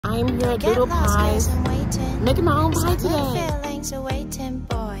came here at Doodle Pies, making my own pie today.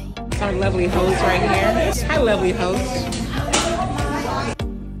 Our lovely host right here. Hi, lovely host.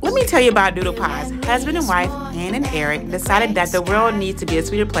 Let me tell you about Doodle Pies. Husband and wife, Ann and Eric, decided that the world needs to be a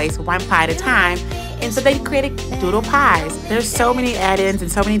sweeter place one pie at a time, and so they created Doodle Pies. There's so many add-ins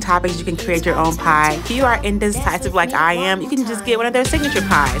and so many toppings you can create your own pie. If you are indecisive like I am, you can just get one of their signature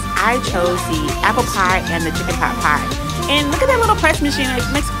pies. I chose the apple pie and the chicken pot pie. And look at that little press machine. It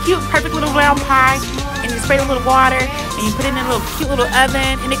makes a cute, perfect little round pie. And you spray it with a little water, and you put it in a little cute little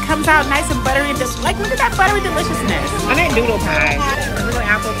oven, and it comes out nice and buttery. And just like, look at that buttery deliciousness. I like Doodle Pies. The little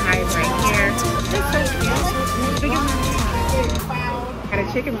apple pies right here. Got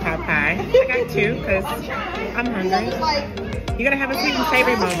a chicken pot pie. I got two because I'm hungry. You gotta have a sweet and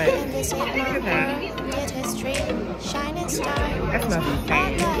savory moment. Look at that. That smells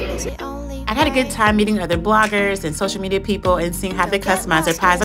insane. I've had a good time meeting other bloggers and social media people and seeing how they customize their pies.